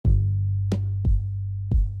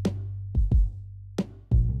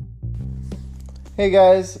Hey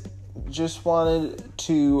guys, just wanted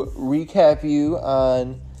to recap you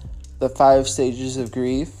on the 5 stages of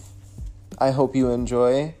grief. I hope you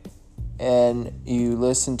enjoy and you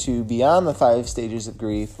listen to Beyond the 5 Stages of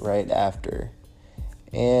Grief right after.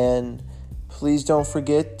 And please don't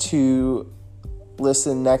forget to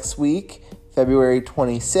listen next week, February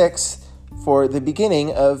 26th, for the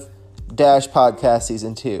beginning of Dash Podcast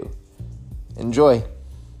Season 2. Enjoy!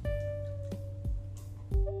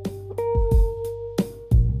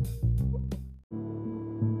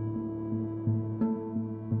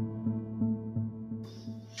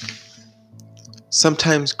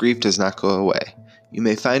 Sometimes grief does not go away. You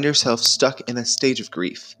may find yourself stuck in a stage of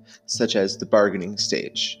grief, such as the bargaining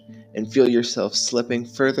stage, and feel yourself slipping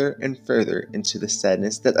further and further into the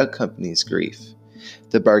sadness that accompanies grief.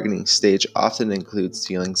 The bargaining stage often includes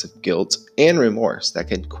feelings of guilt and remorse that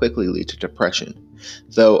can quickly lead to depression.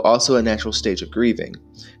 Though also a natural stage of grieving,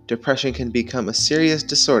 depression can become a serious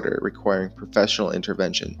disorder requiring professional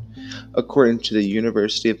intervention. According to the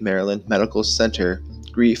University of Maryland Medical Center,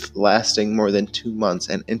 grief lasting more than 2 months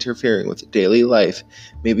and interfering with daily life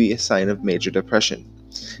may be a sign of major depression.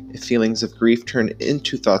 If feelings of grief turn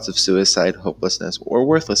into thoughts of suicide, hopelessness, or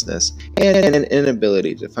worthlessness, and an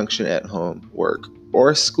inability to function at home, work,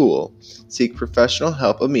 or school, seek professional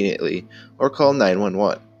help immediately or call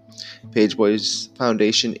 911. Page Boys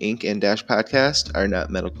Foundation Inc. and Dash Podcast are not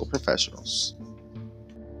medical professionals.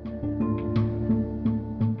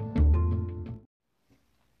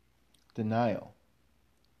 Denial,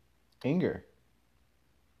 anger,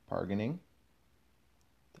 bargaining,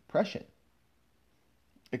 depression,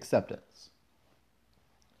 acceptance.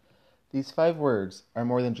 These 5 words are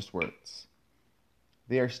more than just words.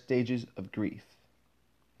 They are stages of grief.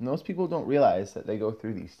 Most people don't realize that they go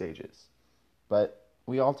through these stages, but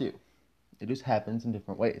we all do. It just happens in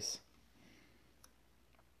different ways.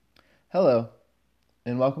 Hello,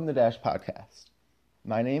 and welcome to Dash Podcast.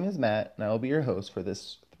 My name is Matt, and I will be your host for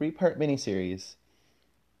this 3-part mini-series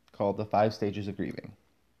called The 5 Stages of Grieving.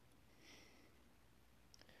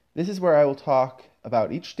 This is where I will talk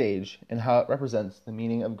about each stage and how it represents the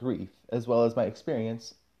meaning of grief, as well as my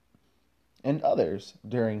experience and others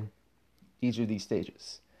during each of these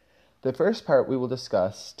stages. The first part we will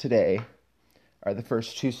discuss today are the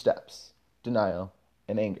first 2 steps, denial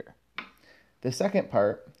and anger. The second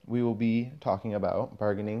part, we will be talking about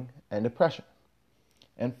bargaining and depression.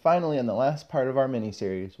 And finally, in the last part of our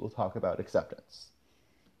mini-series, we'll talk about acceptance.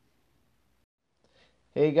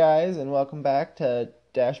 Hey guys, and welcome back to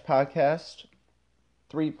Dash Podcast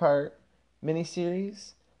 3-part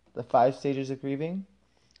mini-series, the 5 stages of grieving.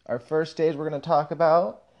 Our first stage we're going to talk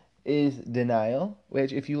about is denial,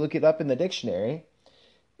 which if you look it up in the dictionary,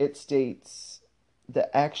 it states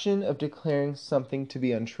the action of declaring something to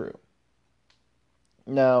be untrue.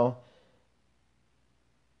 Now,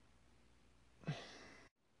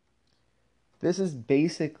 this is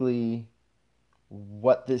basically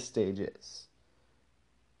what this stage is.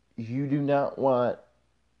 You do not want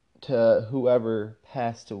to whoever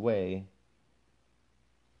passed away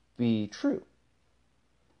be true.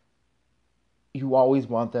 You always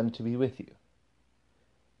want them to be with you.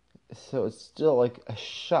 So it's still like a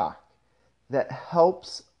shock that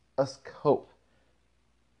helps us cope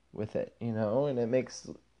with it, and it makes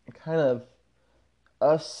kind of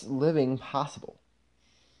us living possible.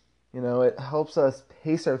 It helps us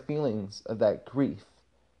pace our feelings of that grief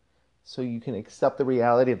so you can accept the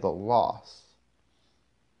reality of the loss.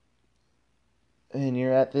 And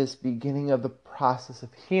you're at this beginning of the process of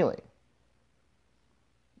healing.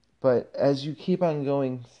 But as you keep on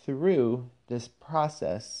going through this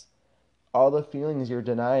process, all the feelings you're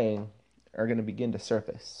denying are going to begin to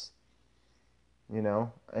surface.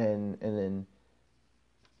 And then,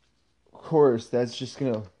 of course, that's just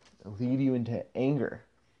going to lead you into anger,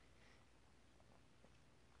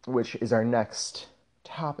 which is our next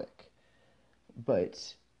topic.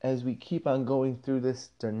 But as we keep on going through this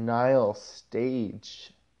denial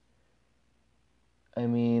stage,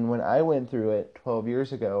 when I went through it 12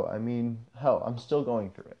 years ago, hell, I'm still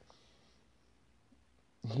going through it.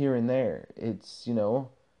 Here and there. It's, you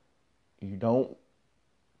don't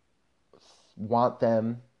want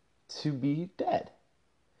them to be dead.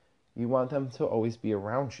 You want them to always be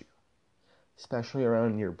around you. Especially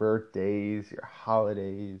around your birthdays, your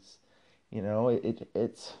holidays.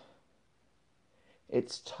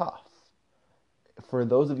 It's tough. For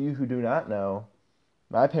those of you who do not know,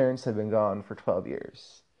 my parents have been gone for 12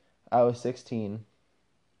 years. I was 16,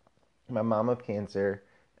 my mom of cancer,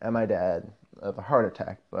 and my dad of a heart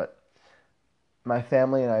attack, but my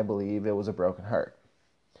family and I believe it was a broken heart.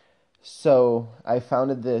 So I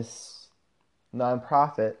founded this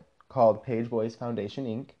nonprofit called Page Boys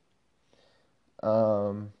Foundation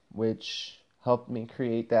Inc., which helped me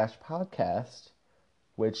create Dash Podcast,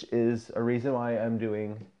 which is a reason why I'm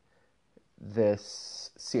doing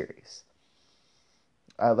this series.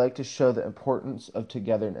 I'd like to show the importance of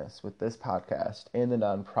togetherness with this podcast and the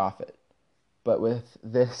nonprofit. But with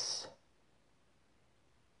this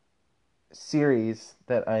series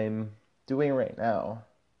that I'm doing right now,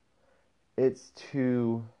 it's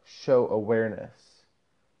to show awareness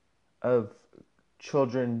of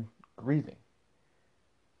children grieving.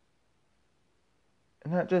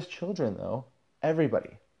 And not just children, though.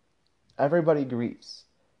 Everybody. Everybody grieves.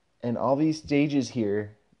 And all these stages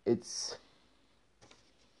here, it's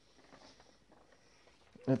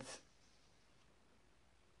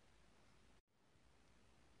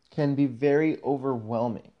can be very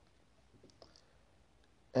overwhelming.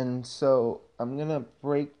 And so I'm going to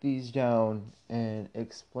break these down and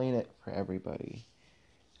explain it for everybody.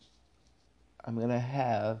 I'm going to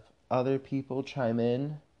have other people chime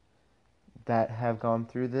in that have gone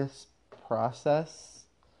through this process.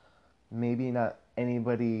 Maybe not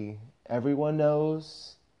anybody everyone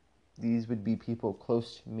knows. These would be people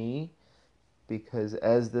close to me, because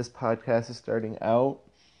as this podcast is starting out,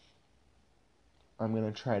 I'm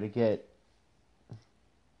going to try to get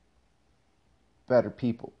better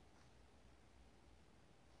people.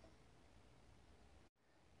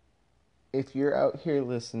 If you're out here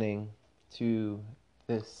listening to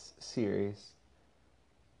this series,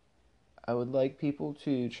 I would like people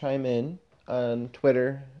to chime in on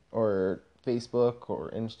Twitter or Facebook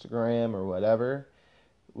or Instagram or whatever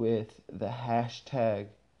with the hashtag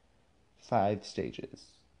 5stages.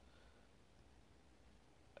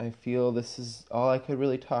 I feel this is all I could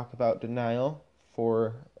really talk about denial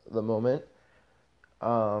for the moment.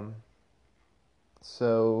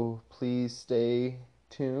 So please stay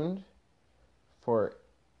tuned for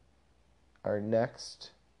our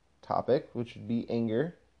next topic, which would be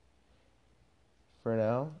anger. For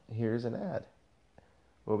now, here's an ad.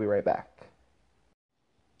 We'll be right back.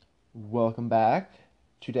 Welcome back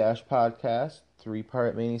to Dash Podcast,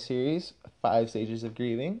 3-part mini-series, 5 Stages of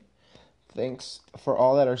Grieving. Thanks for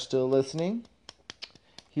all that are still listening.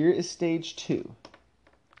 Here is stage 2.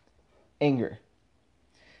 Anger.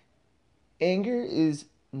 Anger is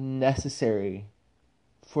necessary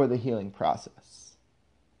for the healing process.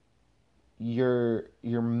 You're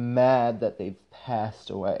mad that they've passed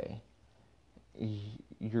away.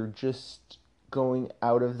 You're just going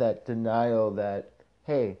out of that denial that,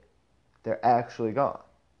 hey, they're actually gone.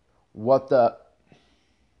 What the?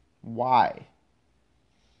 Why?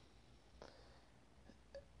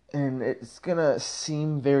 And it's gonna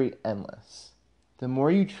seem very endless. The more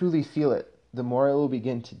you truly feel it, the more it will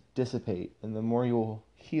begin to dissipate, and the more you'll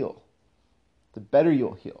heal. The better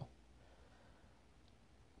you'll heal.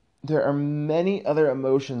 There are many other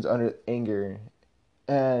emotions under anger,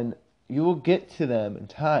 and you will get to them in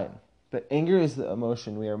time. But anger is the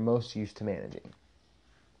emotion we are most used to managing.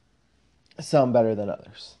 Some better than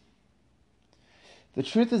others. The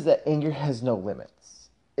truth is that anger has no limits.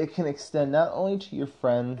 It can extend not only to your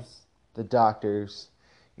friends, the doctors,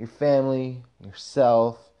 your family,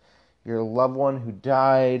 yourself, your loved one who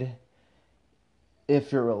died.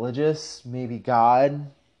 If you're religious, maybe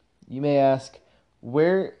God. You may ask,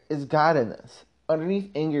 where is God in this? Underneath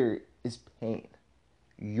anger is pain.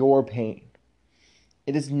 Your pain.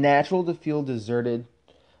 It is natural to feel deserted,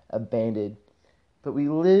 abandoned, but we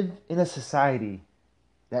live in a society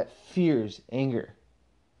that fears anger.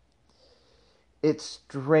 Its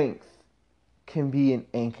strength can be an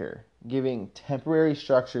anchor, giving temporary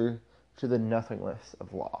structure to the nothingness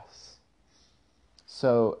of loss.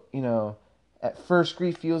 So, at first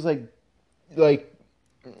grief feels like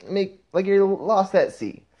you're lost at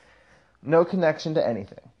sea. No connection to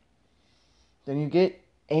anything. Then you get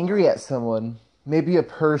angry at someone, maybe a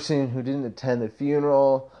person who didn't attend the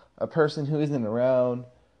funeral, a person who isn't around.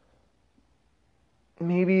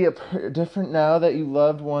 Maybe different now that your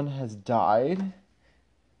loved one has died.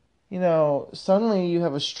 Suddenly you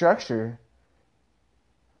have a structure.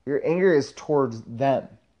 Your anger is towards them.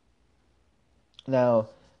 Now,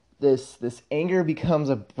 this anger becomes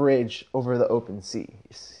a bridge over the open sea,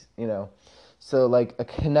 So like a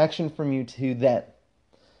connection from you to them.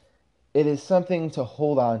 It is something to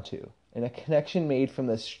hold on to. And a connection made from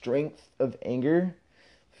the strength of anger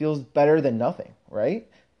feels better than nothing, right?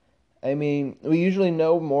 I mean, we usually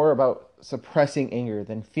know more about suppressing anger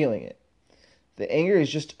than feeling it. The anger is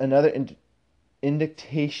just another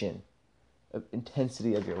indication of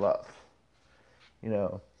intensity of your love.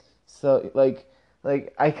 So like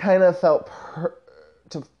I kind of felt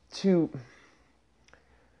to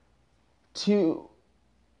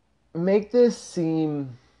make this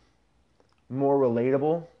seem more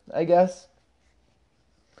relatable, I guess,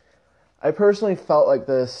 I personally felt like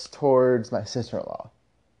this towards my sister-in-law.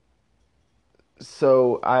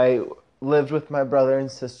 So I lived with my brother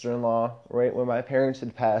and sister-in-law right when my parents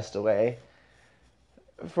had passed away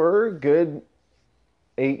for a good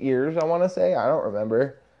 8 years, I want to say. I don't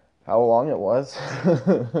remember how long it was.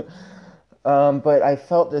 But I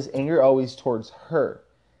felt this anger always towards her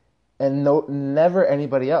and never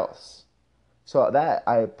anybody else. So that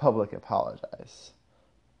I publicly apologize.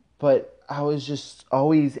 But I was just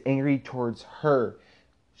always angry towards her.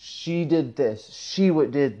 She did this. She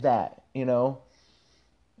did that, you know?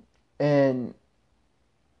 And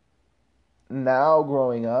now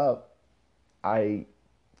growing up, I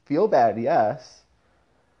feel bad, yes.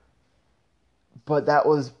 But that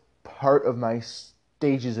was part of my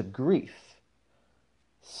stages of grief.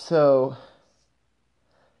 So,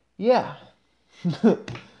 yeah.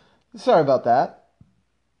 Sorry about that.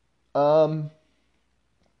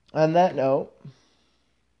 On that note,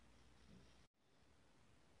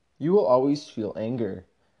 you will always feel anger.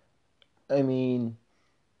 I mean,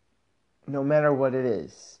 no matter what it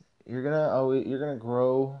is, you're gonna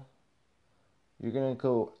grow. You're gonna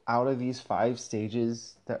go out of these 5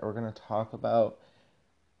 stages that we're gonna talk about,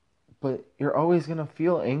 but you're always gonna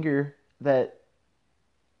feel anger that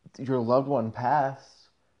your loved one passed.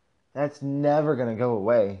 That's never gonna go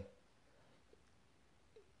away.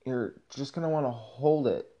 You're just gonna want to hold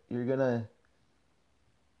it. You're gonna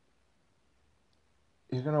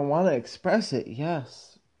want to express it,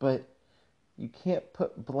 yes, but you can't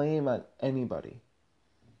put blame on anybody.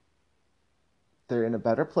 They're in a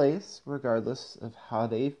better place regardless of how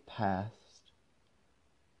they've passed.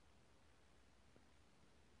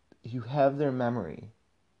 You have their memory.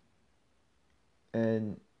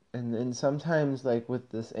 And sometimes, like with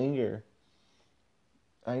this anger,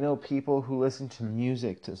 I know people who listen to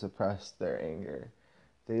music to suppress their anger.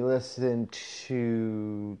 They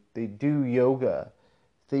do yoga.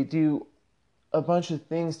 They do a bunch of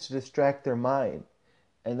things to distract their mind.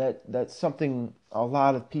 And that's something a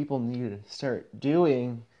lot of people need to start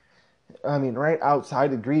doing. I mean, right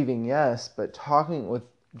outside of grieving, yes, but talking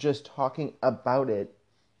about it.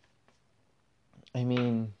 I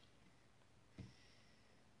mean,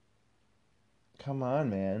 come on,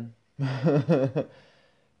 man.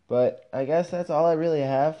 But I guess that's all I really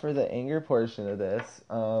have for the anger portion of this.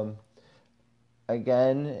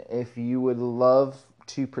 Again, if you would love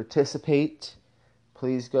to participate,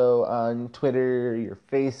 please go on Twitter, your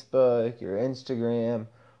Facebook, your Instagram,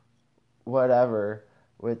 whatever,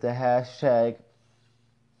 with the hashtag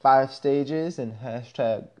 5stages and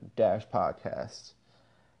hashtag #podcast.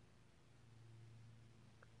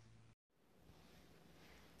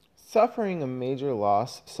 Suffering a major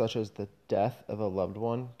loss, such as the death of a loved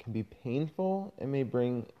one, can be painful and may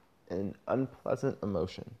bring an unpleasant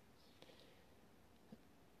emotion.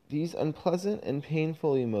 These unpleasant and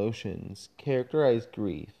painful emotions characterize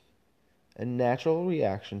grief, a natural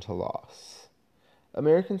reaction to loss.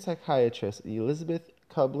 American psychiatrist Elizabeth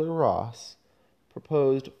Kubler-Ross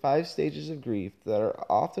proposed 5 stages of grief that are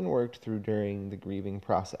often worked through during the grieving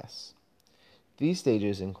process. These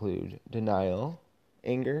stages include denial,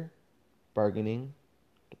 anger, bargaining,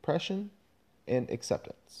 depression, and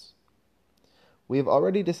acceptance. We have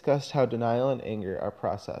already discussed how denial and anger are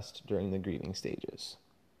processed during the grieving stages.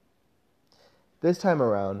 This time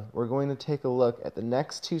around, we're going to take a look at the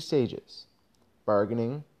next 2 stages,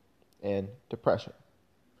 bargaining and depression.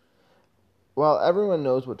 While everyone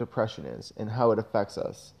knows what depression is and how it affects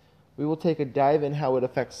us, we will take a dive in how it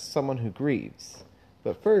affects someone who grieves.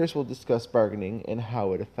 But first, we'll discuss bargaining and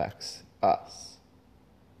how it affects us.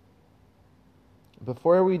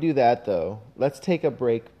 Before we do that, though, let's take a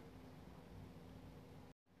break.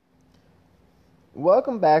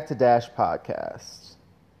 Welcome back to Dash Podcast.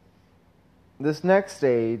 This next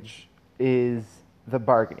stage is the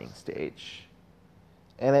bargaining stage,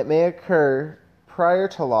 and it may occur prior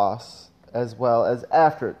to loss as well as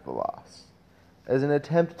after the loss, as an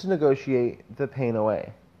attempt to negotiate the pain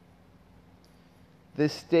away.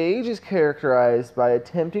 This stage is characterized by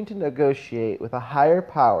attempting to negotiate with a higher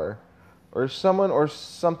power or someone or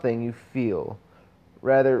something you feel,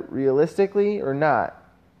 rather realistically or not,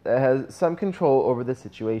 that has some control over the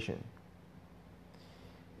situation.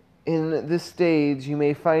 In this stage, you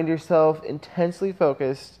may find yourself intensely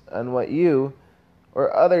focused on what you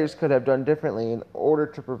or others could have done differently in order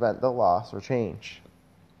to prevent the loss or change.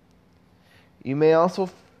 You may also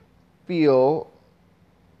feel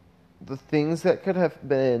the things that could have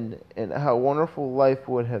been and how wonderful life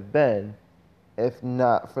would have been if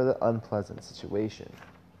not for the unpleasant situation.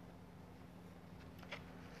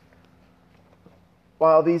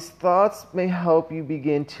 While these thoughts may help you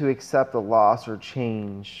begin to accept the loss or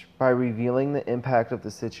change by revealing the impact of the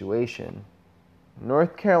situation,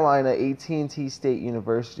 North Carolina A&T State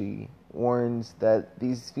University warns that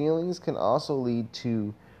these feelings can also lead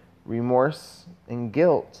to remorse and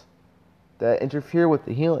guilt that interfere with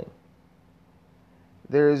the healing.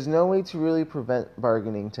 There is no way to really prevent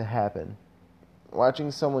bargaining to happen. Watching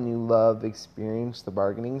someone you love experience the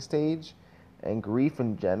bargaining stage and grief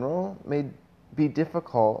in general may be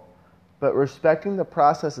difficult, but respecting the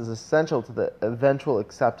process is essential to the eventual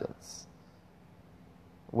acceptance,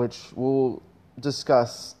 which we'll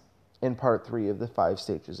discuss in part 3 of the 5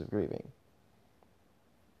 stages of grieving.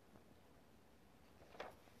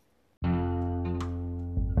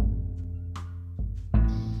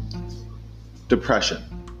 Depression.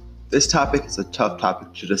 This topic is a tough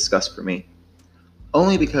topic to discuss for me,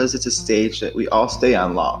 only because it's a stage that we all stay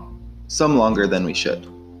on long, some longer than we should.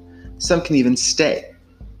 Some can even stay.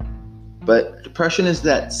 But depression is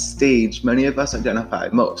that stage many of us identify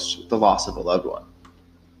most with the loss of a loved one.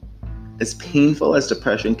 As painful as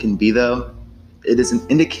depression can be, though, it is an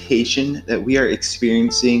indication that we are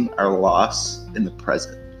experiencing our loss in the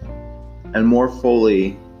present, and more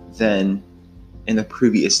fully than in the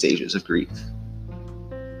previous stages of grief.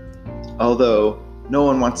 Although no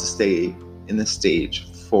one wants to stay in this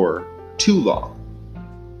stage for too long.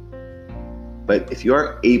 But if you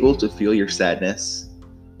are able to feel your sadness,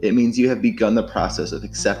 it means you have begun the process of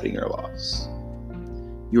accepting your loss.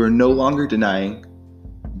 You are no longer denying,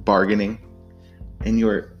 bargaining, and you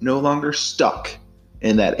are no longer stuck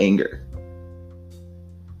in that anger.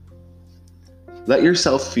 Let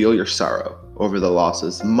yourself feel your sorrow over the loss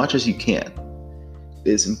as much as you can.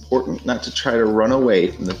 It is important not to try to run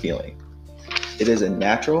away from the feeling. It is a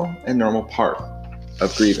natural and normal part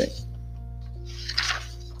of grieving.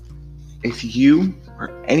 If you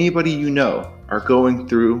or anybody you know are going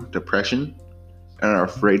through depression and are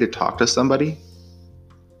afraid to talk to somebody,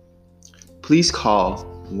 please call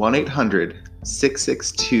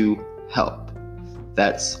 1-800-662-HELP.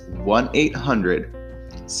 That's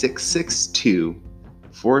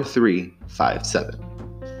 1-800-662-4357.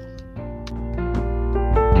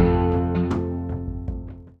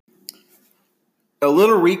 A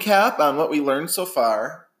little recap on what we learned so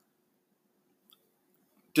far.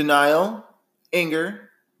 Denial, anger,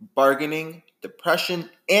 bargaining, depression,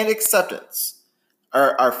 and acceptance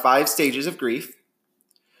are our 5 stages of grief.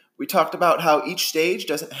 We talked about how each stage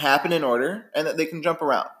doesn't happen in order and that they can jump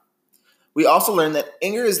around. We also learned that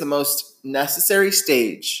anger is the most necessary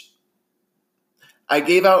stage. I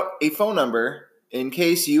gave out a phone number in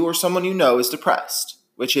case you or someone you know is depressed,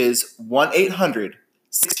 which is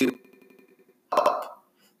 1-800-662-HELP.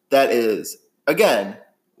 That is, again,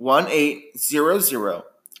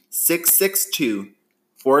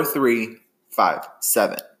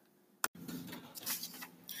 1-800-662-4357.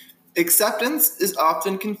 Acceptance is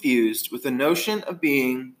often confused with the notion of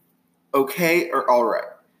being okay or all right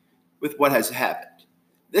with what has happened.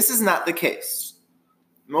 This is not the case.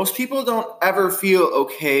 Most people don't ever feel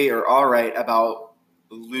okay or all right about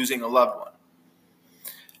losing a loved one.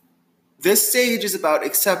 This stage is about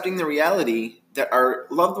accepting the reality that our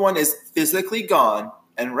loved one is physically gone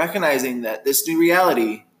and recognizing that this new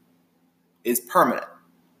reality is permanent.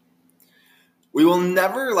 We will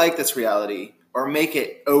never like this reality or make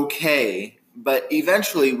it okay, but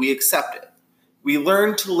eventually we accept it. We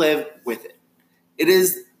learn to live with it. It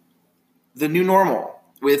is the new normal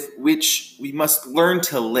with which we must learn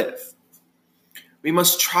to live. We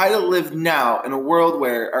must try to live now in a world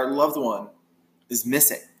where our loved one is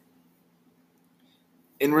missing.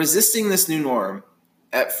 In resisting this new norm,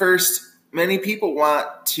 at first, many people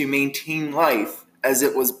want to maintain life as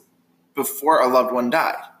it was before a loved one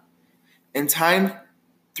died. In time,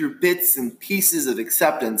 through bits and pieces of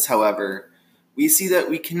acceptance, however, we see that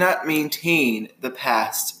we cannot maintain the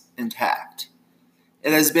past intact.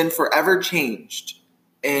 It has been forever changed,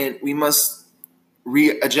 and we must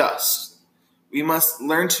readjust. We must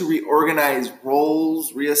learn to reorganize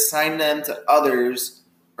roles, reassign them to others,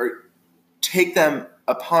 or take them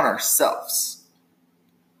upon ourselves.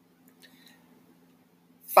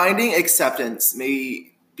 Finding acceptance may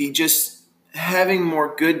be just having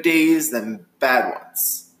more good days than bad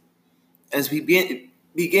ones. As we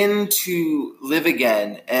begin to live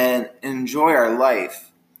again and enjoy our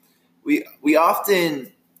life, we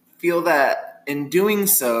often feel that in doing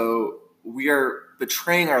so, we are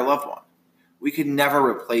betraying our loved one. We can never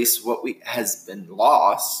replace what has been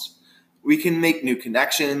lost. We can make new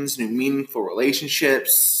connections, new meaningful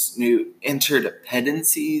relationships, new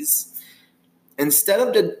interdependencies. Instead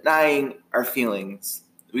of denying our feelings,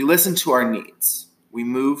 we listen to our needs. We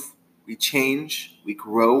move, we change, we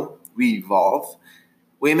grow, we evolve.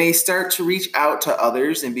 We may start to reach out to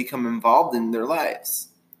others and become involved in their lives.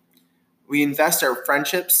 We invest our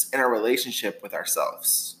friendships in our relationship with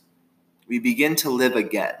ourselves. We begin to live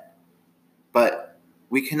again. But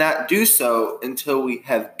we cannot do so until we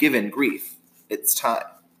have given grief its time.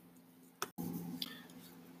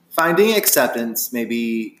 Finding acceptance may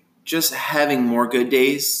be just having more good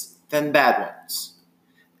days than bad ones.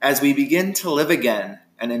 As we begin to live again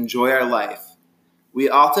and enjoy our life, we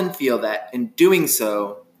often feel that in doing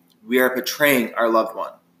so, we are betraying our loved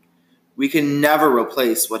one. We can never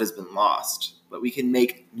replace what has been lost, but we can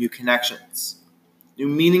make new connections, new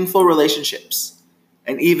meaningful relationships,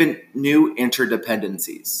 and even new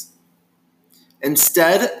interdependencies.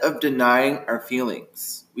 Instead of denying our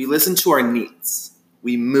feelings, we listen to our needs.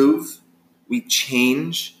 We move, we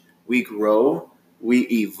change, we grow, we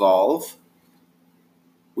evolve.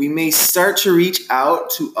 We may start to reach out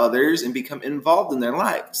to others and become involved in their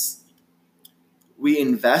lives. We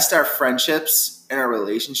invest our friendships in our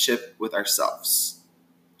relationship with ourselves.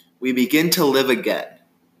 We begin to live again.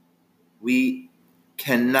 We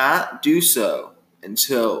cannot do so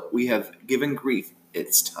until we have given grief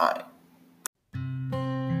its time.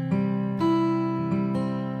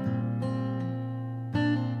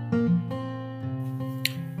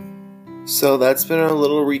 So that's been a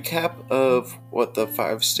little recap of what the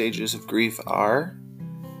 5 stages of grief are.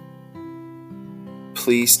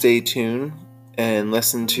 Please stay tuned and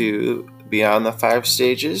listen to Beyond the 5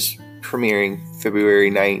 Stages, premiering February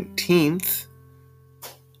 19th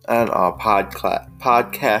on all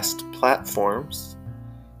podcast platforms.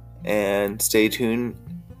 And stay tuned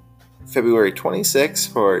February 26th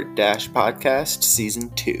for Dash Podcast Season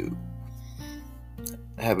 2.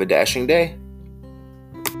 Have a dashing day.